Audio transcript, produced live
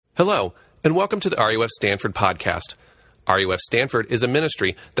Hello, and welcome to the RUF Stanford podcast. RUF Stanford is a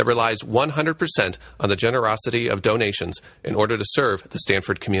ministry that relies 100% on the generosity of donations in order to serve the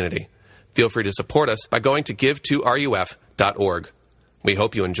Stanford community. Feel free to support us by going to give2ruf.org. We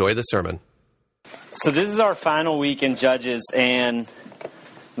hope you enjoy the sermon. So this is our final week in Judges, and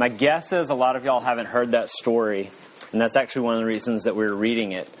my guess is a lot of y'all haven't heard that story, and that's actually one of the reasons that we're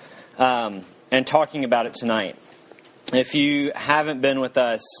reading it and talking about it tonight. If you haven't been with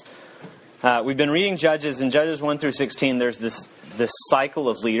us, we've been reading Judges. In Judges 1 through 16, there's this cycle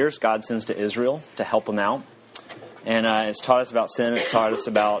of leaders God sends to Israel to help them out. And it's taught us about sin. It's taught us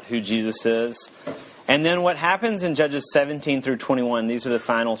about who Jesus is. And then what happens in Judges 17 through 21, these are the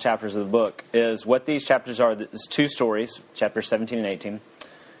final chapters of the book, is what these chapters are. There's two stories. Chapter 17 and 18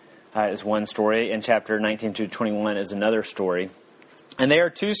 is one story, and chapter 19 through 21 is another story. And they are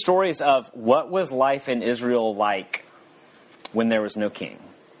two stories of what was life in Israel like when there was no king.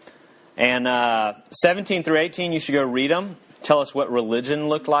 And 17 through 18, you should go read them. Tell us what religion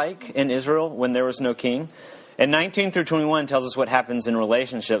looked like in Israel when there was no king. And 19 through 21 tells us what happens in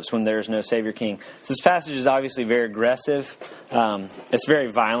relationships when there is no Savior King. So this passage is obviously very aggressive. It's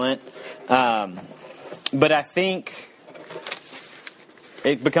very violent. But I think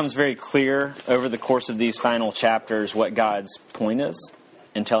it becomes very clear over the course of these final chapters what God's point is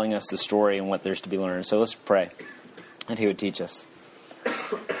in telling us the story and what there's to be learned. So let's pray that He would teach us.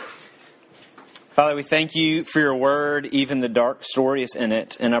 Father, we thank You for Your word, even the dark stories in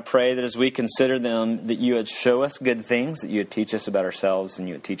it. And I pray that as we consider them, that You would show us good things, that You would teach us about ourselves, and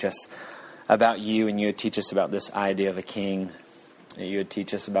You would teach us about You, and You would teach us about this idea of a king. That You would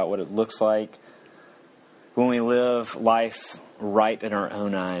teach us about what it looks like when we live life right in our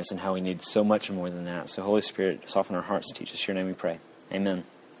own eyes and how we need so much more than that. So Holy Spirit, soften our hearts, teach us. In Your name we pray. Amen.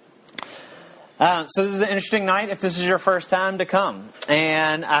 So this is an interesting night if this is your first time to come.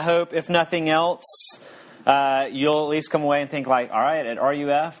 And I hope, if nothing else, you'll at least come away and think like, all right, at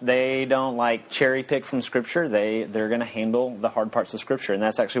RUF, they don't like cherry pick from Scripture. They're going to handle the hard parts of Scripture. And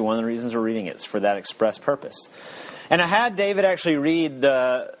that's actually one of the reasons we're reading it. It's for that express purpose. And I had David actually read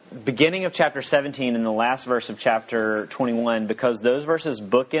the beginning of chapter 17 and the last verse of chapter 21 because those verses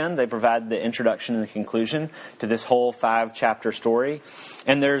bookend. They provide the introduction and the conclusion to this whole 5-chapter story.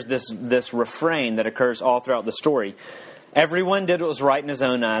 And there's this refrain that occurs all throughout the story. Everyone did what was right in his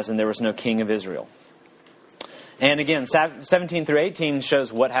own eyes, and there was no king of Israel. And again, 17 through 18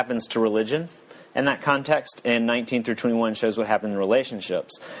 shows what happens to religion in that context, and 19 through 21 shows what happened in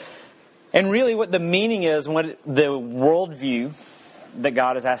relationships. And really what the meaning is, what the worldview that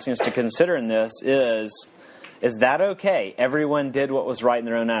God is asking us to consider in this is that okay? Everyone did what was right in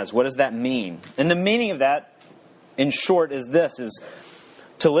their own eyes. What does that mean? And the meaning of that, in short, is this, is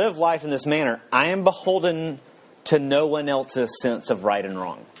to live life in this manner, I am beholden to no one else's sense of right and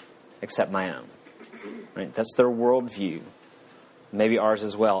wrong, except my own. Right? That's their worldview. Maybe ours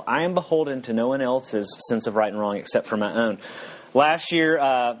as well. I am beholden to no one else's sense of right and wrong except for my own. Last year,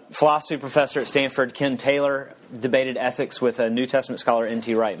 philosophy professor at Stanford, Ken Taylor, debated ethics with a New Testament scholar,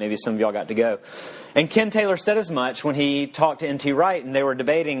 N.T. Wright. Maybe some of y'all got to go. And Ken Taylor said as much when he talked to N.T. Wright, and they were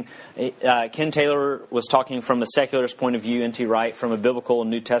debating. Ken Taylor was talking from a secularist point of view, N.T. Wright from a biblical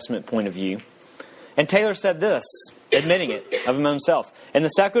New Testament point of view. And Taylor said this, admitting it of himself. In the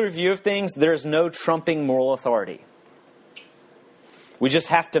secular view of things, there is no trumping moral authority. We just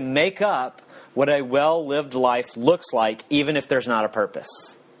have to make up what a well-lived life looks like, even if there's not a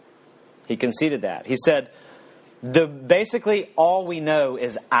purpose. He conceded that. He said, basically all we know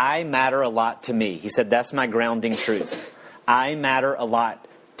is I matter a lot to me. He said, that's my grounding truth. I matter a lot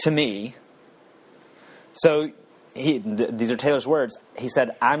to me. So, these are Taylor's words. He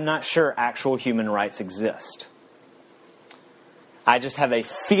said, I'm not sure actual human rights exist. I just have a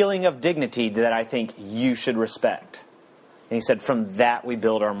feeling of dignity that I think you should respect. And he said, from that we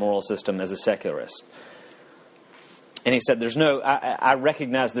build our moral system as a secularist. And he said, I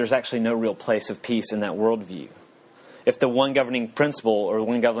recognize there's actually no real place of peace in that worldview. If the one governing principle or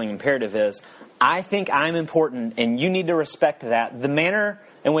one governing imperative is, I think I'm important and you need to respect that, the manner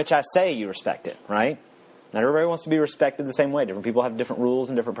in which I say you respect it, right? Not everybody wants to be respected the same way. Different people have different rules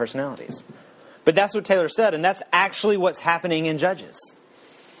and different personalities. But that's what Taylor said, and that's actually what's happening in Judges.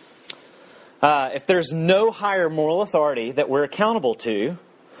 If there's no higher moral authority that we're accountable to,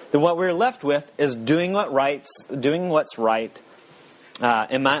 then what we're left with is doing what's right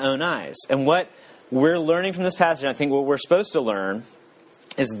in my own eyes. And what we're learning from this passage, I think what we're supposed to learn,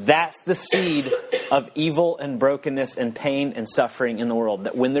 is that's the seed of evil and brokenness and pain and suffering in the world.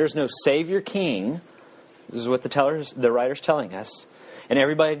 That when there's no Savior King, this is what the writer's telling us, and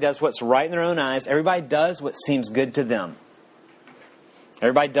everybody does what's right in their own eyes, everybody does what seems good to them.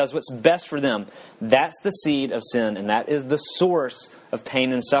 Everybody does what's best for them. That's the seed of sin, and that is the source of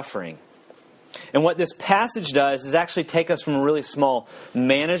pain and suffering. And what this passage does is actually take us from a really small,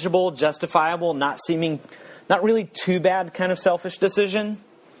 manageable, justifiable, not really too bad kind of selfish decision.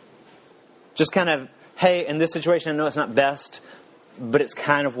 Just kind of, hey, in this situation, I know it's not best, but it's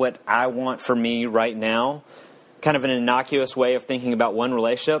kind of what I want for me right now. Kind of an innocuous way of thinking about one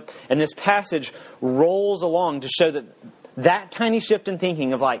relationship. And this passage rolls along to show that tiny shift in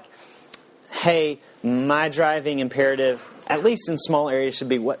thinking of like, hey, my driving imperative, at least in small areas, should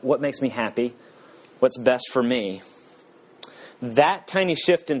be what makes me happy, what's best for me. That tiny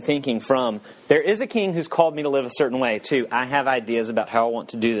shift in thinking from, there is a king who's called me to live a certain way, to, I have ideas about how I want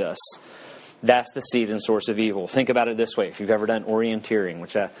to do this. That's the seed and source of evil. Think about it this way. If you've ever done orienteering,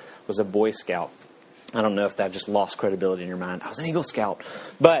 which I was a Boy Scout, I don't know if that just lost credibility in your mind. I was an Eagle Scout.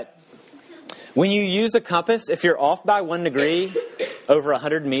 But when you use a compass, if you're off by 1 degree over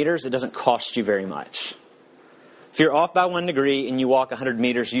 100 meters, it doesn't cost you very much. If you're off by 1 degree and you walk 100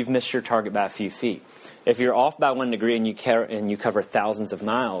 meters, you've missed your target by a few feet. If you're off by 1 degree and you cover thousands of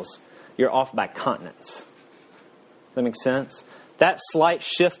miles, you're off by continents. Does that make sense? That slight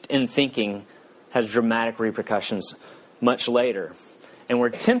shift in thinking has dramatic repercussions much later. And we're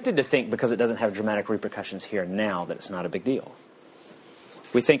tempted to think, because it doesn't have dramatic repercussions here and now, that it's not a big deal.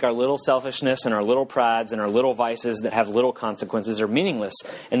 We think our little selfishness and our little prides and our little vices that have little consequences are meaningless.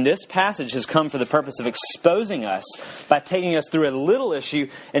 And this passage has come for the purpose of exposing us by taking us through a little issue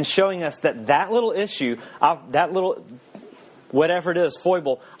and showing us that little issue, that little, whatever it is,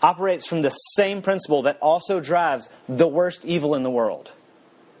 foible, operates from the same principle that also drives the worst evil in the world.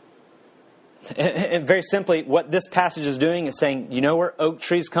 And very simply, what this passage is doing is saying, you know where oak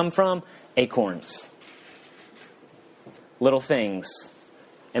trees come from? Acorns. Little things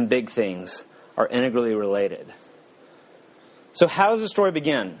and big things are integrally related. So how does the story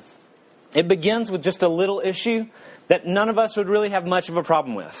begin? It begins with just a little issue that none of us would really have much of a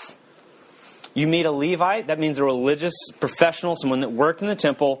problem with. You meet a Levite, that means a religious professional, someone that worked in the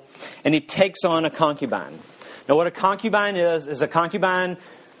temple, and he takes on a concubine. Now what a concubine is a concubine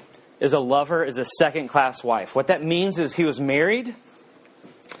is a lover, is a second-class wife. What that means is he was married,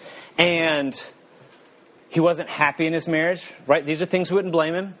 and he wasn't happy in his marriage, right? These are things we wouldn't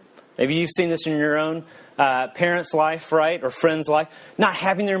blame him. Maybe you've seen this in your own parents' life, right? Or friends' life. Not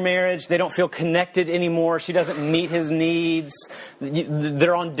happy in their marriage. They don't feel connected anymore. She doesn't meet his needs.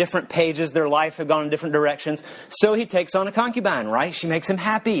 They're on different pages. Their life have gone in different directions. So he takes on a concubine, right? She makes him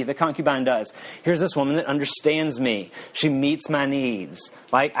happy, the concubine does. Here's this woman that understands me. She meets my needs.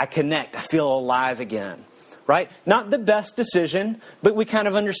 Like, I connect. I feel alive again. Right? Not the best decision, but we kind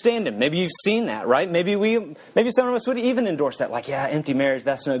of understand him. Maybe you've seen that, right? Maybe some of us would even endorse that. Like, yeah, empty marriage,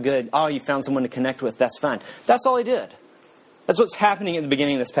 that's no good. Oh, you found someone to connect with, that's fine. That's all he did. That's what's happening at the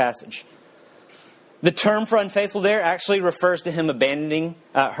beginning of this passage. The term for unfaithful there actually refers to him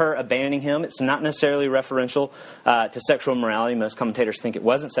her abandoning him. It's not necessarily referential to sexual immorality. Most commentators think it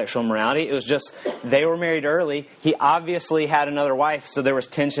wasn't sexual immorality. It was just they were married early. He obviously had another wife, so there was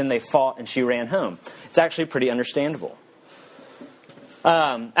tension. They fought, and she ran home. It's actually pretty understandable.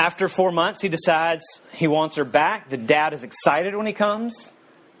 After 4 months, he decides he wants her back. The dad is excited when he comes.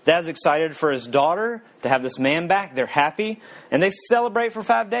 Dad's excited for his daughter to have this man back. They're happy. And they celebrate for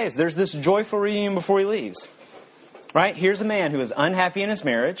 5 days. There's this joyful reunion before he leaves. Right? Here's a man who is unhappy in his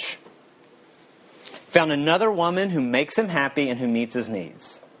marriage. Found another woman who makes him happy and who meets his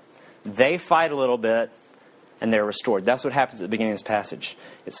needs. They fight a little bit and they're restored. That's what happens at the beginning of this passage.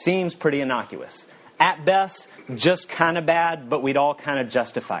 It seems pretty innocuous. At best, just kind of bad, but we'd all kind of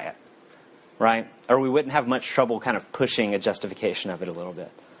justify it. Right? Or we wouldn't have much trouble kind of pushing a justification of it a little bit.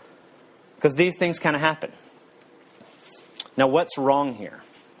 Because these things kind of happen. Now, what's wrong here?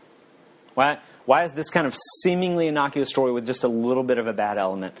 Why is this kind of seemingly innocuous story with just a little bit of a bad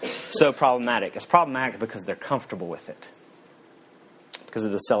element so problematic? It's problematic because they're comfortable with it. Because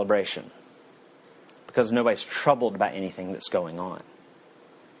of the celebration. Because nobody's troubled by anything that's going on.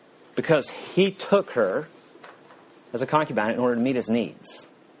 Because he took her as a concubine in order to meet his needs.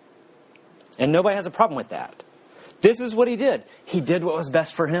 And nobody has a problem with that. This is what he did. He did what was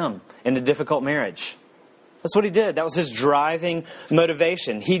best for him in a difficult marriage. That's what he did. That was his driving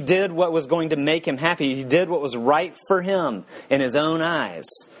motivation. He did what was going to make him happy. He did what was right for him in his own eyes.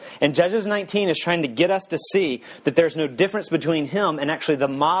 And Judges 19 is trying to get us to see that there's no difference between him and actually the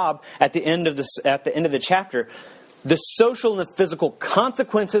mob at the end of the chapter. The social and the physical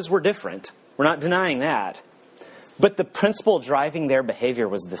consequences were different. We're not denying that. But the principle driving their behavior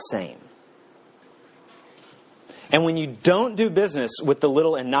was the same. And when you don't do business with the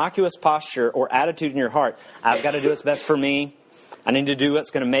little innocuous posture or attitude in your heart, I've got to do what's best for me, I need to do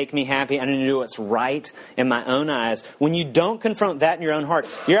what's going to make me happy. I need to do what's right in my own eyes. When you don't confront that in your own heart,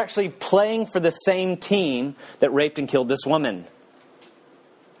 you're actually playing for the same team that raped and killed this woman.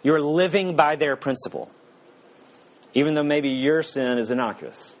 You're living by their principle. Even though maybe your sin is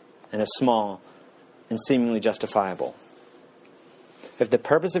innocuous and is small and seemingly justifiable. If the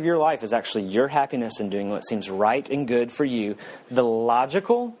purpose of your life is actually your happiness and doing what seems right and good for you, the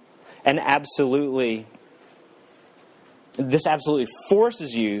logical and this absolutely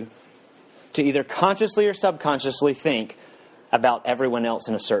forces you to either consciously or subconsciously think about everyone else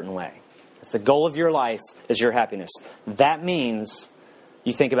in a certain way. If the goal of your life is your happiness, that means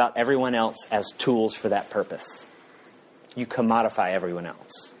you think about everyone else as tools for that purpose. You commodify everyone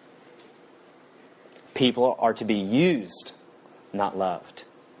else. People are to be used, not loved.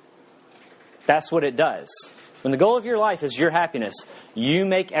 That's what it does. When the goal of your life is your happiness, you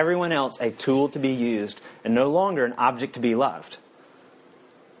make everyone else a tool to be used and no longer an object to be loved.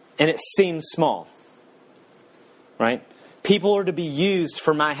 And it seems small, right? People are to be used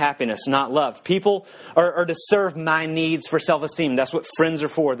for my happiness, not loved. People are to serve my needs for self-esteem. That's what friends are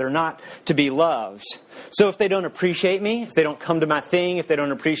for. They're not to be loved. So if they don't appreciate me, if they don't come to my thing, if they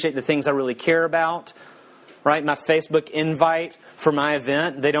don't appreciate the things I really care about, right? My Facebook invite for my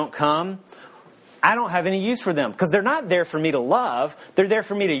event, they don't come. I don't have any use for them because they're not there for me to love. They're there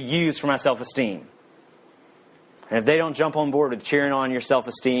for me to use for my self-esteem. And if they don't jump on board with cheering on your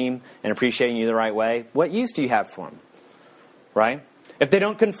self-esteem and appreciating you the right way, what use do you have for them? Right? If they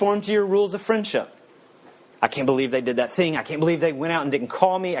don't conform to your rules of friendship. I can't believe they did that thing. I can't believe they went out and didn't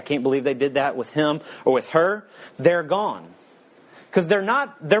call me. I can't believe they did that with him or with her. They're gone. Because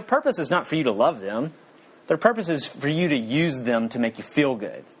their purpose is not for you to love them. Their purpose is for you to use them to make you feel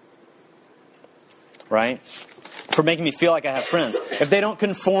good. Right? For making me feel like I have friends. If they don't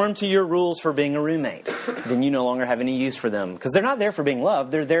conform to your rules for being a roommate, then you no longer have any use for them. Because they're not there for being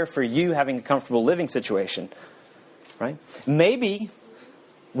loved. They're there for you having a comfortable living situation. Right? Maybe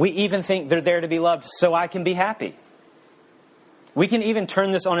we even think they're there to be loved so I can be happy. We can even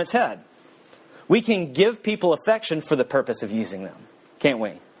turn this on its head. We can give people affection for the purpose of using them. Can't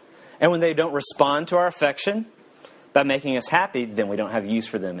we? And when they don't respond to our affection by making us happy, then we don't have use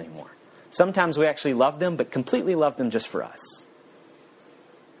for them anymore. Sometimes we actually love them, but completely love them just for us.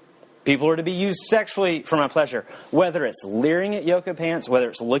 People are to be used sexually for my pleasure. Whether it's leering at yoga pants, whether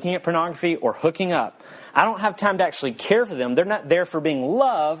it's looking at pornography or hooking up. I don't have time to actually care for them. They're not there for being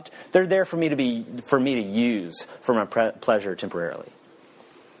loved. They're there for me to use for my pleasure temporarily.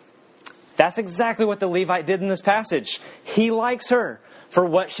 That's exactly what the Levite did in this passage. He likes her for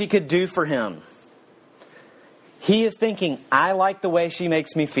what she could do for him. He is thinking, I like the way she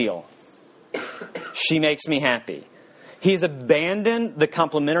makes me feel. She makes me happy. He's abandoned the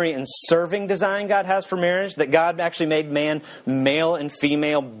complementary and serving design God has for marriage, that God actually made man male and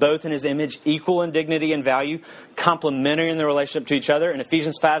female, both in his image, equal in dignity and value, complementary in their relationship to each other. And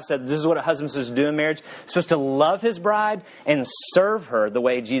Ephesians 5 said this is what a husband is supposed to do in marriage. He's supposed to love his bride and serve her the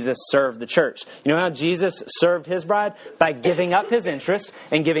way Jesus served the church. You know how Jesus served his bride? By giving up his interest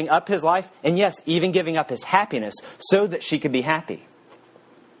and giving up his life, and yes, even giving up his happiness so that she could be happy.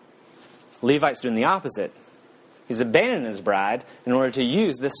 Levite's doing the opposite. He's abandoning his bride in order to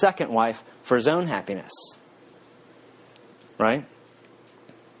use the second wife for his own happiness. Right?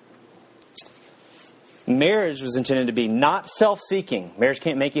 Marriage was intended to be not self-seeking. Marriage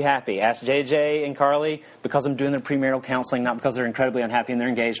can't make you happy. Ask JJ and Carly, because I'm doing their premarital counseling, not because they're incredibly unhappy in their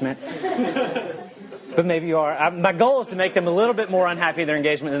engagement. But maybe you are. My goal is to make them a little bit more unhappy in their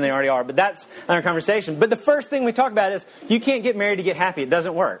engagement than they already are. But that's another conversation. But the first thing we talk about is you can't get married to get happy. It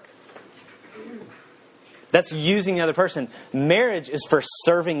doesn't work. That's using the other person. Marriage is for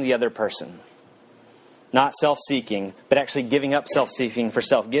serving the other person. Not self-seeking, but actually giving up self-seeking for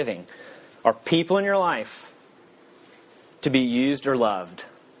self-giving. Are people in your life to be used or loved?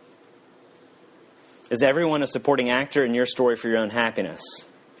 Is everyone a supporting actor in your story for your own happiness?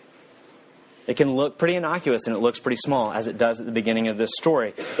 It can look pretty innocuous and it looks pretty small, as it does at the beginning of this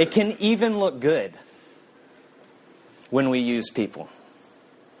story. It can even look good when we use people.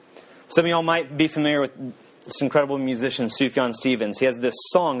 Some of y'all might be familiar with this incredible musician, Sufjan Stevens. He has this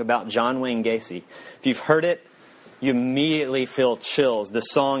song about John Wayne Gacy. If you've heard it, you immediately feel chills. The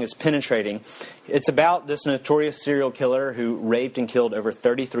song is penetrating. It's about this notorious serial killer who raped and killed over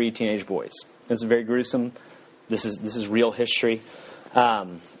 33 teenage boys. It's very gruesome. This is real history.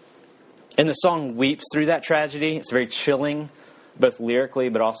 And the song weeps through that tragedy. It's very chilling, both lyrically,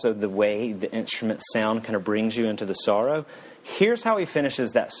 but also the way the instrument sound kind of brings you into the sorrow. Here's how he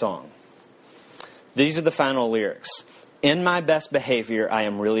finishes that song. These are the final lyrics. In my best behavior, I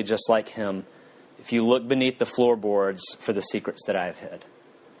am really just like him. if you look beneath the floorboards for the secrets that I have hid.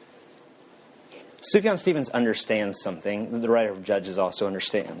 Sufjan Stevens understands something that the writer of Judges also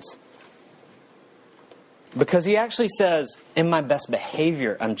understands. Because he actually says, in my best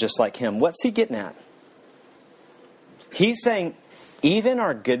behavior, I'm just like him. What's he getting at? He's saying, even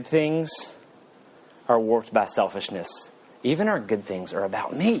our good things are warped by selfishness. Even our good things are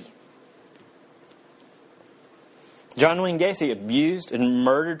about me. John Wayne Gacy abused and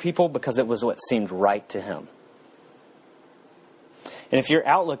murdered people because it was what seemed right to him. And if your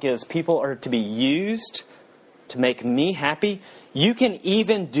outlook is people are to be used to make me happy, you can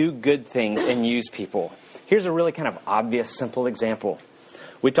even do good things and use people. Here's a really kind of obvious, simple example.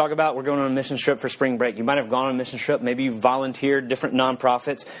 We talk about we're going on a mission trip for spring break. You might have gone on a mission trip. Maybe you volunteered different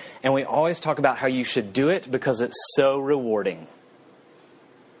nonprofits. And we always talk about how you should do it because it's so rewarding.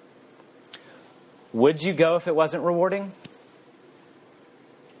 Would you go if it wasn't rewarding?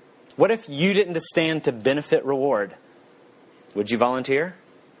 What if you didn't stand to benefit reward? Would you volunteer?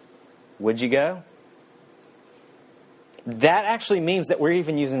 Would you go? That actually means that we're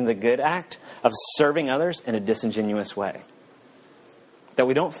even using the good act of serving others in a disingenuous way. That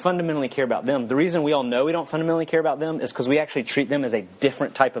we don't fundamentally care about them. The reason we all know we don't fundamentally care about them is because we actually treat them as a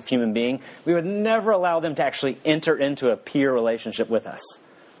different type of human being. We would never allow them to actually enter into a peer relationship with us.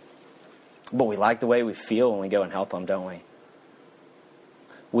 But we like the way we feel when we go and help them, don't we?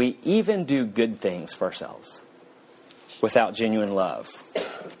 We even do good things for ourselves without genuine love.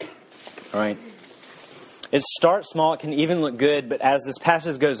 All right? It starts small, it can even look good, but as this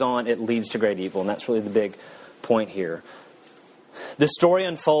passage goes on, it leads to great evil. And that's really the big point here. The story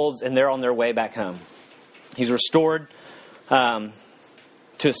unfolds, and they're on their way back home. He's restored to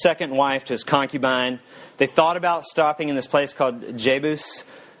his second wife, to his concubine. They thought about stopping in this place called Jebus.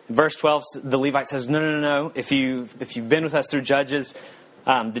 Verse 12, the Levite says, no. If you've been with us through Judges,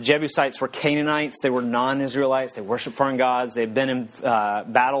 the Jebusites were Canaanites. They were non-Israelites. They worshiped foreign gods. They've been in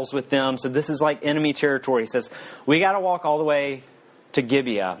battles with them. So this is like enemy territory. He says, we got to walk all the way to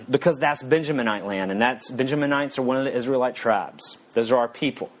Gibeah because that's Benjaminite land. And Benjaminites are one of the Israelite tribes. Those are our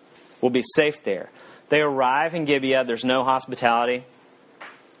people. We'll be safe there. They arrive in Gibeah. There's no hospitality.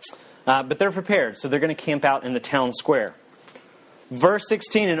 But they're prepared. So they're going to camp out in the town square. Verse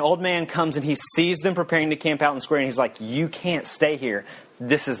 16, an old man comes and he sees them preparing to camp out in the square. And he's like, you can't stay here.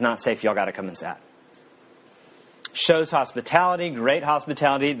 This is not safe. Y'all got to come inside. Shows hospitality, great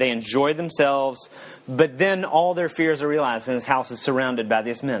hospitality. They enjoy themselves. But then all their fears are realized. And his house is surrounded by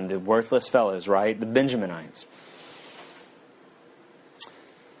these men, the worthless fellows, right? The Benjaminites.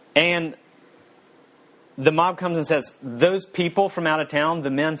 And the mob comes and says, those people from out of town,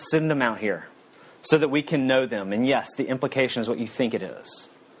 the men, send them out here so that we can know them. And yes, the implication is what you think it is.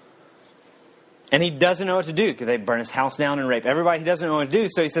 And he doesn't know what to do because they burn his house down and rape everybody. He doesn't know what to do.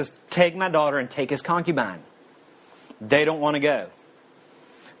 So he says, take my daughter and take his concubine. They don't want to go.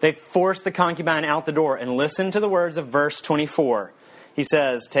 They force the concubine out the door. And listen to the words of verse 24. He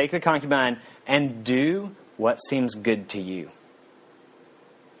says, take the concubine and do what seems good to you.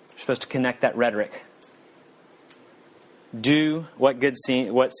 You're supposed to connect that rhetoric. Do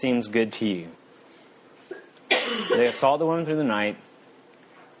what seems good to you. They assault the woman through the night,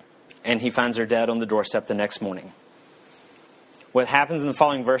 and he finds her dead on the doorstep the next morning. What happens in the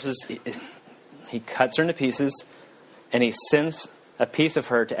following verses, he cuts her into pieces, and he sends a piece of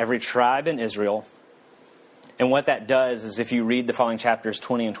her to every tribe in Israel. And what that does is, if you read the following chapters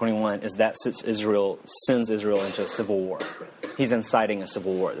 20 and 21, is that sends Israel into a civil war. He's inciting a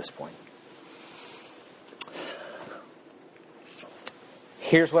civil war at this point.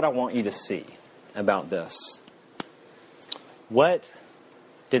 Here's what I want you to see about this. What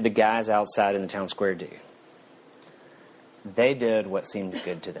did the guys outside in the town square do? They did what seemed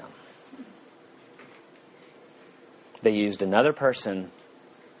good to them. They used another person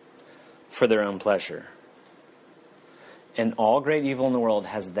for their own pleasure. And all great evil in the world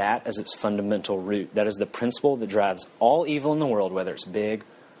has that as its fundamental root. That is the principle that drives all evil in the world, whether it's big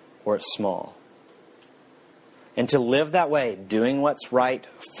or it's small. And to live that way, doing what's right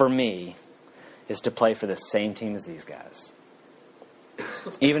for me, is to play for the same team as these guys.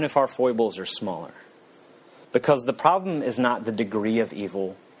 Even if our foibles are smaller. Because the problem is not the degree of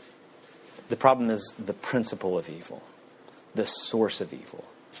evil. The problem is the principle of evil. The source of evil.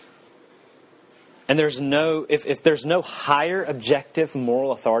 And if there's no higher objective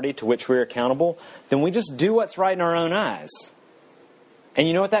moral authority to which we're accountable, then we just do what's right in our own eyes. And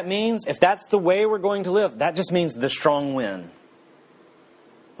you know what that means? If that's the way we're going to live, that just means the strong win.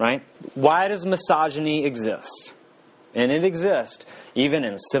 Right? Why does misogyny exist? And it exists even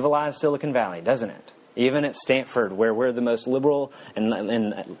in civilized Silicon Valley, doesn't it? Even at Stanford, where we're the most liberal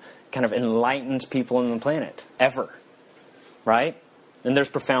and kind of enlightened people on the planet, ever. Right? And there's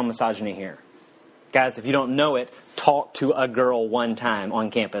profound misogyny here. Guys, if you don't know it, talk to a girl one time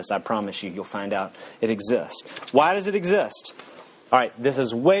on campus. I promise you'll find out it exists. Why does it exist? All right, this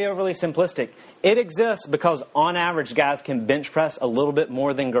is way overly simplistic. It exists because, on average, guys can bench press a little bit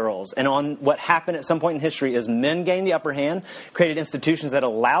more than girls. And on what happened at some point in history is men gained the upper hand, created institutions that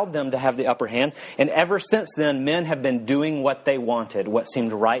allowed them to have the upper hand. And ever since then, men have been doing what they wanted, what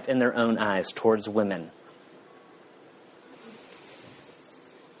seemed right in their own eyes towards women.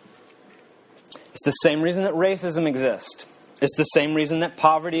 It's the same reason that racism exists. It's the same reason that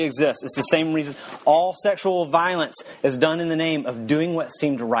poverty exists. It's the same reason all sexual violence is done in the name of doing what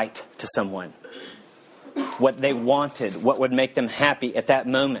seemed right to someone. What they wanted, what would make them happy at that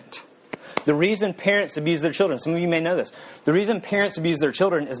moment. The reason parents abuse their children, some of you may know this, the reason parents abuse their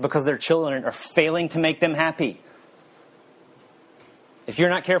children is because their children are failing to make them happy. If you're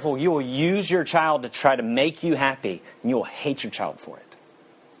not careful, you will use your child to try to make you happy, and you will hate your child for it.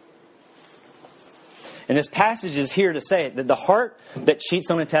 And this passage is here to say that the heart that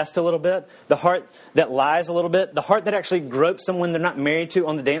cheats on a test a little bit, the heart that lies a little bit, the heart that actually gropes someone they're not married to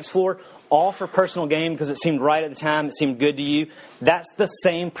on the dance floor, all for personal gain because it seemed right at the time, it seemed good to you, that's the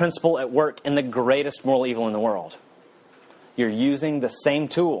same principle at work in the greatest moral evil in the world. You're using the same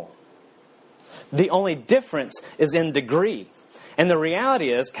tool. The only difference is in degree. And the reality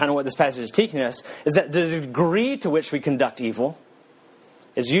is, kind of what this passage is teaching us, is that the degree to which we conduct evil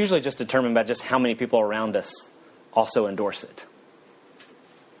is usually just determined by just how many people around us also endorse it.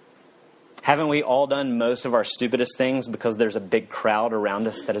 Haven't we all done most of our stupidest things because there's a big crowd around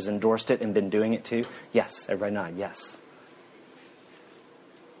us that has endorsed it and been doing it too? Yes, everybody nod, yes.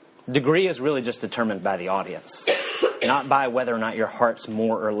 Degree is really just determined by the audience, not by whether or not your heart's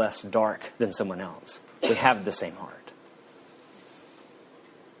more or less dark than someone else. We have the same heart.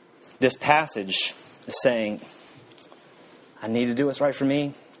 This passage is saying, I need to do what's right for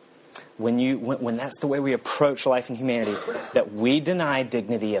me. When that's the way we approach life and humanity, that we deny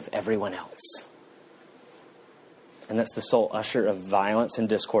dignity of everyone else. And that's the sole usher of violence and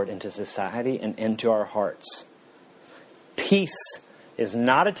discord into society and into our hearts. Peace is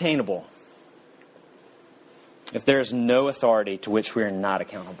not attainable if there is no authority to which we are not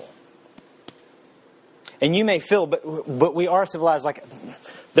accountable. And you may feel, but we are civilized. Like,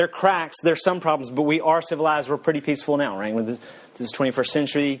 there are cracks, there's some problems, but we are civilized. We're pretty peaceful now, right? This is 21st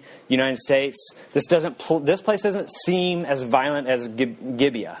century United States. This place doesn't seem as violent as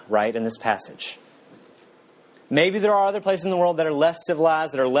Gibeah, right? In this passage. Maybe there are other places in the world that are less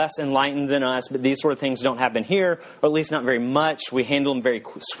civilized, that are less enlightened than us, but these sort of things don't happen here, or at least not very much. We handle them very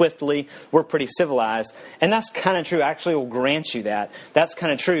swiftly. We're pretty civilized. And that's kind of true. I actually will grant you that. That's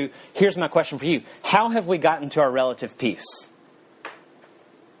kind of true. Here's my question for you. How have we gotten to our relative peace?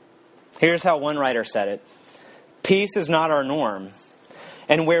 Here's how one writer said it. Peace is not our norm.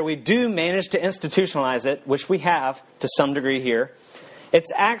 And where we do manage to institutionalize it, which we have to some degree here,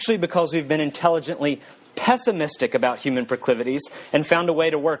 it's actually because we've been intelligently pessimistic about human proclivities and found a way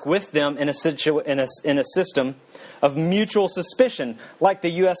to work with them in a system of mutual suspicion, like the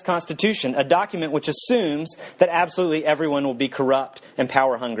U.S. Constitution, a document which assumes that absolutely everyone will be corrupt and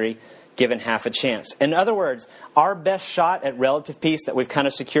power-hungry given half a chance. In other words, our best shot at relative peace that we've kind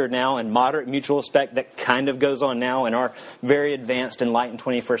of secured now and moderate mutual respect that kind of goes on now in our very advanced, enlightened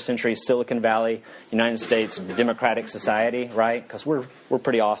 21st century Silicon Valley, United States democratic society, right? Because we're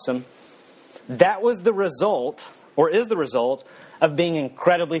pretty awesome. That was the result, or is the result, of being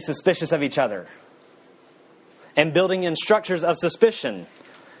incredibly suspicious of each other. And building in structures of suspicion.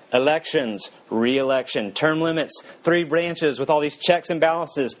 Elections, re-election, term limits, 3 branches with all these checks and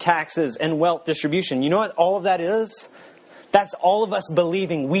balances, taxes, and wealth distribution. You know what all of that is? That's all of us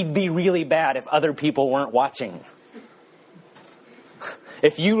believing we'd be really bad if other people weren't watching.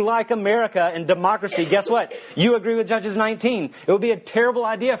 If you like America and democracy, guess what? You agree with Judges 19. It would be a terrible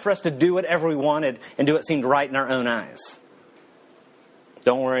idea for us to do whatever we wanted and do what seemed right in our own eyes.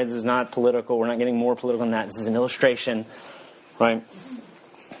 Don't worry, this is not political. We're not getting more political than that. This is an illustration, right?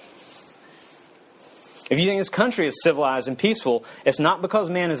 If you think this country is civilized and peaceful, it's not because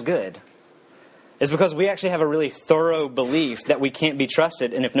man is good. It's because we actually have a really thorough belief that we can't be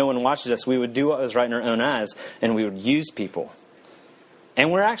trusted, and if no one watches us, we would do what was right in our own eyes, and we would use people.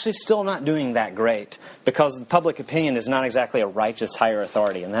 And we're actually still not doing that great, because public opinion is not exactly a righteous higher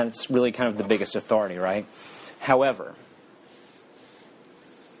authority, and that's really kind of the biggest authority, right? However,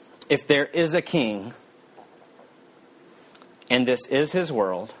 if there is a king, and this is his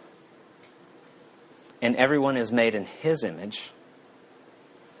world, and everyone is made in his image,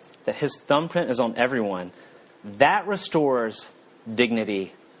 that his thumbprint is on everyone, that restores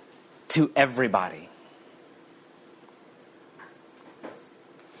dignity to everybody.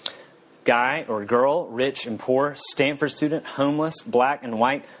 Guy or girl, rich and poor, Stanford student, homeless, black and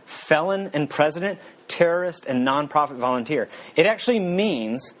white, felon and president, terrorist and nonprofit volunteer. It actually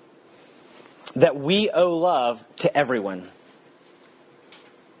means that we owe love to everyone.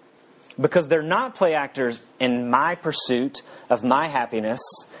 Because they're not play actors in my pursuit of my happiness,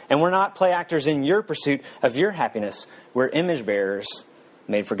 and we're not play actors in your pursuit of your happiness. We're image bearers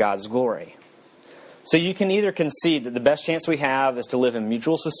made for God's glory. So you can either concede that the best chance we have is to live in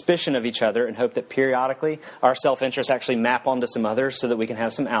mutual suspicion of each other and hope that periodically our self-interests actually map onto some others so that we can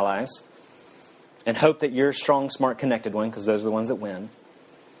have some allies, and hope that you're a strong, smart, connected one, because those are the ones that win.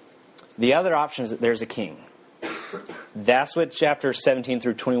 The other option is that there's a king. That's what chapters 17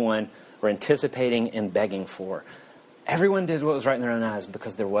 through 21 were anticipating and begging for. Everyone did what was right in their own eyes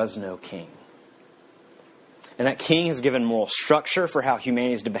because there was no king. And that king has given moral structure for how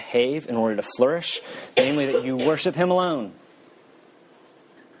humanity is to behave in order to flourish. Namely, that you worship him alone.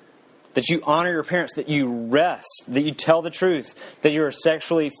 That you honor your parents. That you rest. That you tell the truth. That you're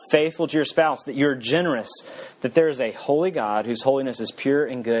sexually faithful to your spouse. That you're generous. That there is a holy God whose holiness is pure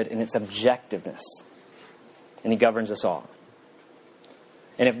and good in its objectiveness. And he governs us all.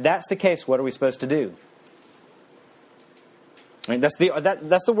 And if that's the case, what are we supposed to do? I mean, that's the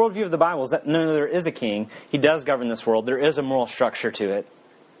worldview of the Bible. Is that no, there is a king. He does govern this world. There is a moral structure to it.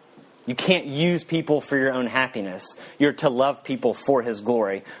 You can't use people for your own happiness. You're to love people for his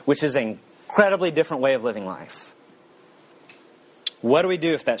glory, which is an incredibly different way of living life. What do we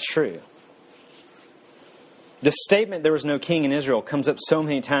do if that's true? The statement, there was no king in Israel, comes up so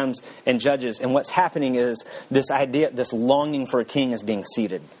many times in Judges. And what's happening is this idea, this longing for a king is being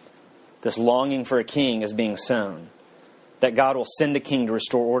seeded. This longing for a king is being sown. That God will send a king to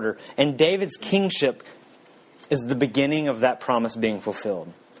restore order. And David's kingship is the beginning of that promise being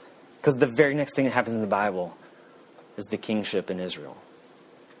fulfilled. Because the very next thing that happens in the Bible is the kingship in Israel.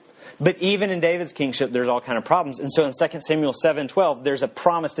 But even in David's kingship, there's all kind of problems. And so in 2 Samuel 7:12, there's a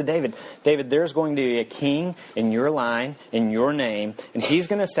promise to David. David, there's going to be a king in your line, in your name, and he's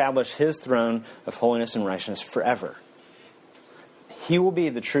going to establish his throne of holiness and righteousness forever. He will be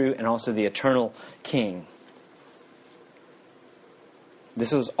the true and also the eternal king.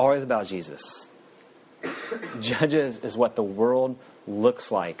 This was always about Jesus. Judges is what the world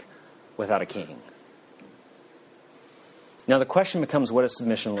looks like without a king. Now the question becomes, what does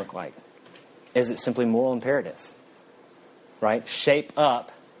submission look like? Is it simply moral imperative? Right? Shape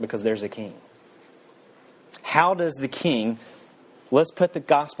up because there's a king. How does the king, let's put the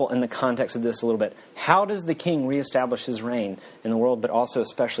gospel in the context of this a little bit. How does the king reestablish his reign in the world, but also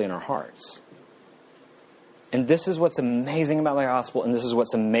especially in our hearts? And this is what's amazing about the gospel, and this is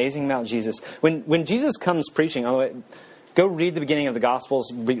what's amazing about Jesus. When Jesus comes preaching, go read the beginning of the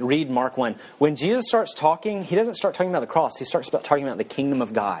Gospels, read Mark 1. When Jesus starts talking, he doesn't start talking about the cross. He starts talking about the kingdom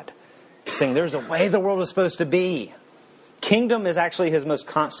of God. He's saying there's a way the world is supposed to be. Kingdom is actually his most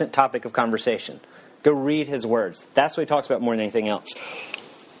constant topic of conversation. Go read his words. That's what he talks about more than anything else.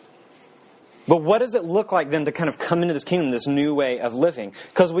 But what does it look like then to kind of come into this kingdom, this new way of living?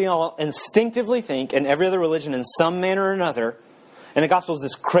 Because we all instinctively think, in every other religion in some manner or another, and the gospel is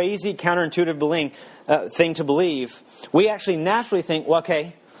this crazy counterintuitive thing to believe, we actually naturally think, well,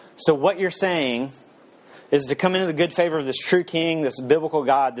 okay, so what you're saying is to come into the good favor of this true king, this biblical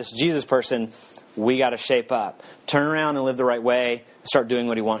God, this Jesus person, we got to shape up. Turn around and live the right way, start doing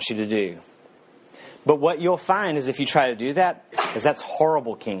what he wants you to do. But what you'll find is if you try to do that, is that's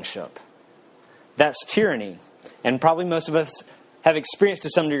horrible kingship. That's tyranny. And probably most of us have experienced to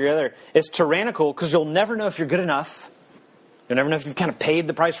some degree or other. It's tyrannical because you'll never know if you're good enough. You'll never know if you've kind of paid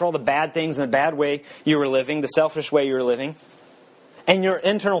the price for all the bad things and the bad way you were living, the selfish way you were living. And your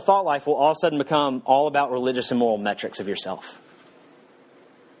internal thought life will all of a sudden become all about religious and moral metrics of yourself.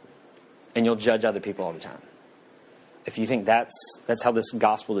 And you'll judge other people all the time. If you think that's how this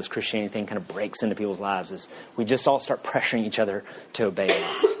gospel, this Christianity thing kind of breaks into people's lives, is we just all start pressuring each other to obey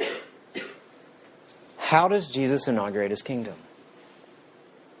laws. How does Jesus inaugurate his kingdom?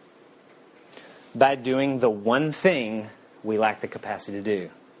 By doing the one thing we lack the capacity to do.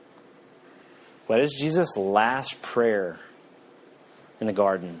 What is Jesus' last prayer in the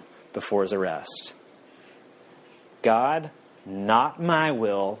garden before his arrest? God, not my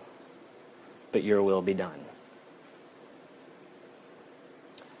will, but your will be done.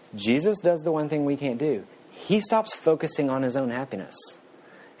 Jesus does the one thing we can't do. He stops focusing on his own happiness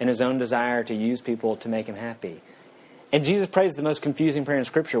and his own desire to use people to make him happy. And Jesus prays the most confusing prayer in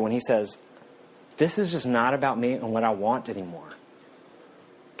Scripture when he says, this is just not about me and what I want anymore.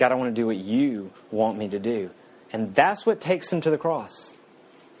 God, I want to do what you want me to do. And that's what takes him to the cross.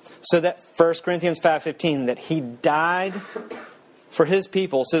 So that 1 Corinthians 5:15, that he died for his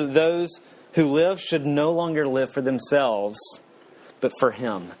people, so that those who live should no longer live for themselves, but for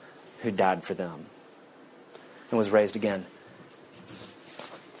him who died for them and was raised again.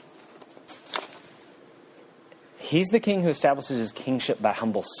 He's the king who establishes his kingship by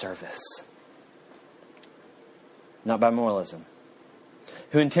humble service, not by moralism.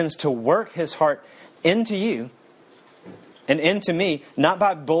 Who intends to work his heart into you and into me, not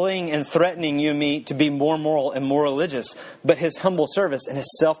by bullying and threatening you and me to be more moral and more religious, but his humble service and his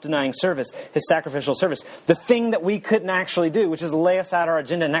self-denying service, his sacrificial service. The thing that we couldn't actually do, which is lay aside our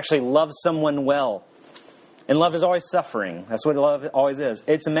agenda and actually love someone well. And love is always suffering. That's what love always is.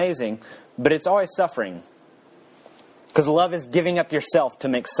 It's amazing, but it's always suffering. Because love is giving up yourself to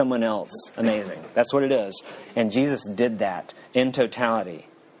make someone else amazing. That's what it is. And Jesus did that in totality.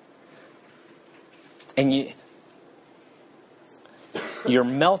 And you're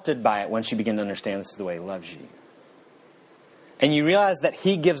melted by it once you begin to understand this is the way he loves you. And you realize that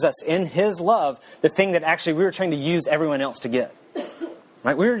he gives us in his love the thing that actually we were trying to use everyone else to get.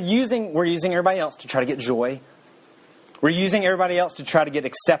 Right? We're using everybody else to try to get joy. We're using everybody else to try to get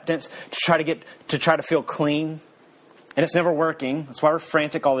acceptance, to try to feel clean. And it's never working. That's why we're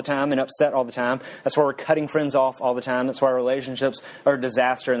frantic all the time and upset all the time. That's why we're cutting friends off all the time. That's why relationships are a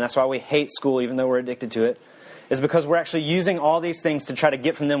disaster. And that's why we hate school even though we're addicted to it. Is because we're actually using all these things to try to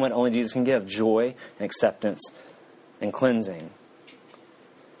get from them what only Jesus can give. Joy and acceptance and cleansing.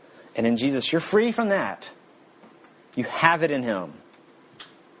 And in Jesus, you're free from that. You have it in him.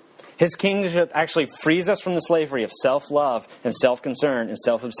 His kingship actually frees us from the slavery of self-love and self-concern and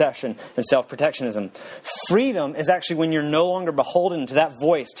self-obsession and self-protectionism. Freedom is actually when you're no longer beholden to that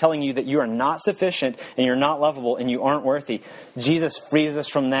voice telling you that you are not sufficient and you're not lovable and you aren't worthy. Jesus frees us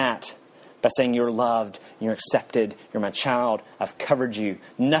from that by saying you're loved, you're accepted, you're my child, I've covered you.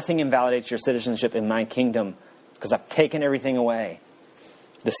 Nothing invalidates your citizenship in my kingdom because I've taken everything away.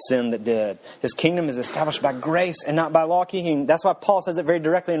 The sin that did. His kingdom is established by grace and not by law keeping. That's why Paul says it very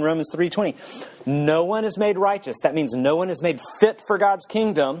directly in Romans 3:20. No one is made righteous. That means no one is made fit for God's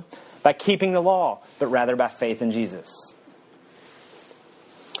kingdom by keeping the law, but rather by faith in Jesus.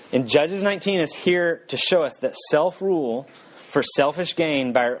 And Judges 19 is here to show us that self-rule for selfish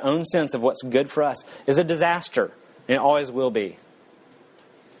gain by our own sense of what's good for us is a disaster. And it always will be.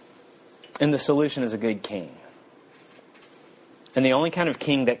 And the solution is a good king. And the only kind of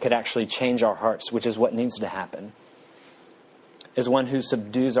king that could actually change our hearts, which is what needs to happen, is one who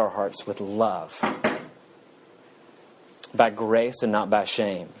subdues our hearts with love. By grace and not by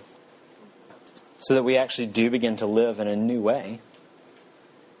shame. So that we actually do begin to live in a new way.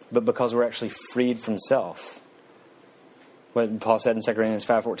 But because we're actually freed from self. What Paul said in 2 Corinthians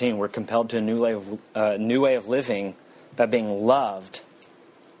 5:14, we're compelled to a new way of living by being loved.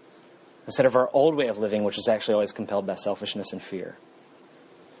 Instead of our old way of living, which is actually always compelled by selfishness and fear.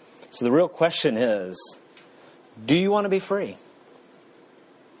 So the real question is, do you want to be free?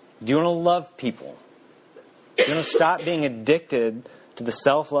 Do you want to love people? Do you want to stop being addicted to the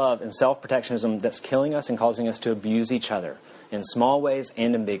self-love and self-protectionism that's killing us and causing us to abuse each other in small ways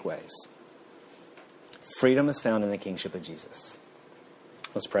and in big ways? Freedom is found in the kingship of Jesus.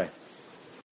 Let's pray.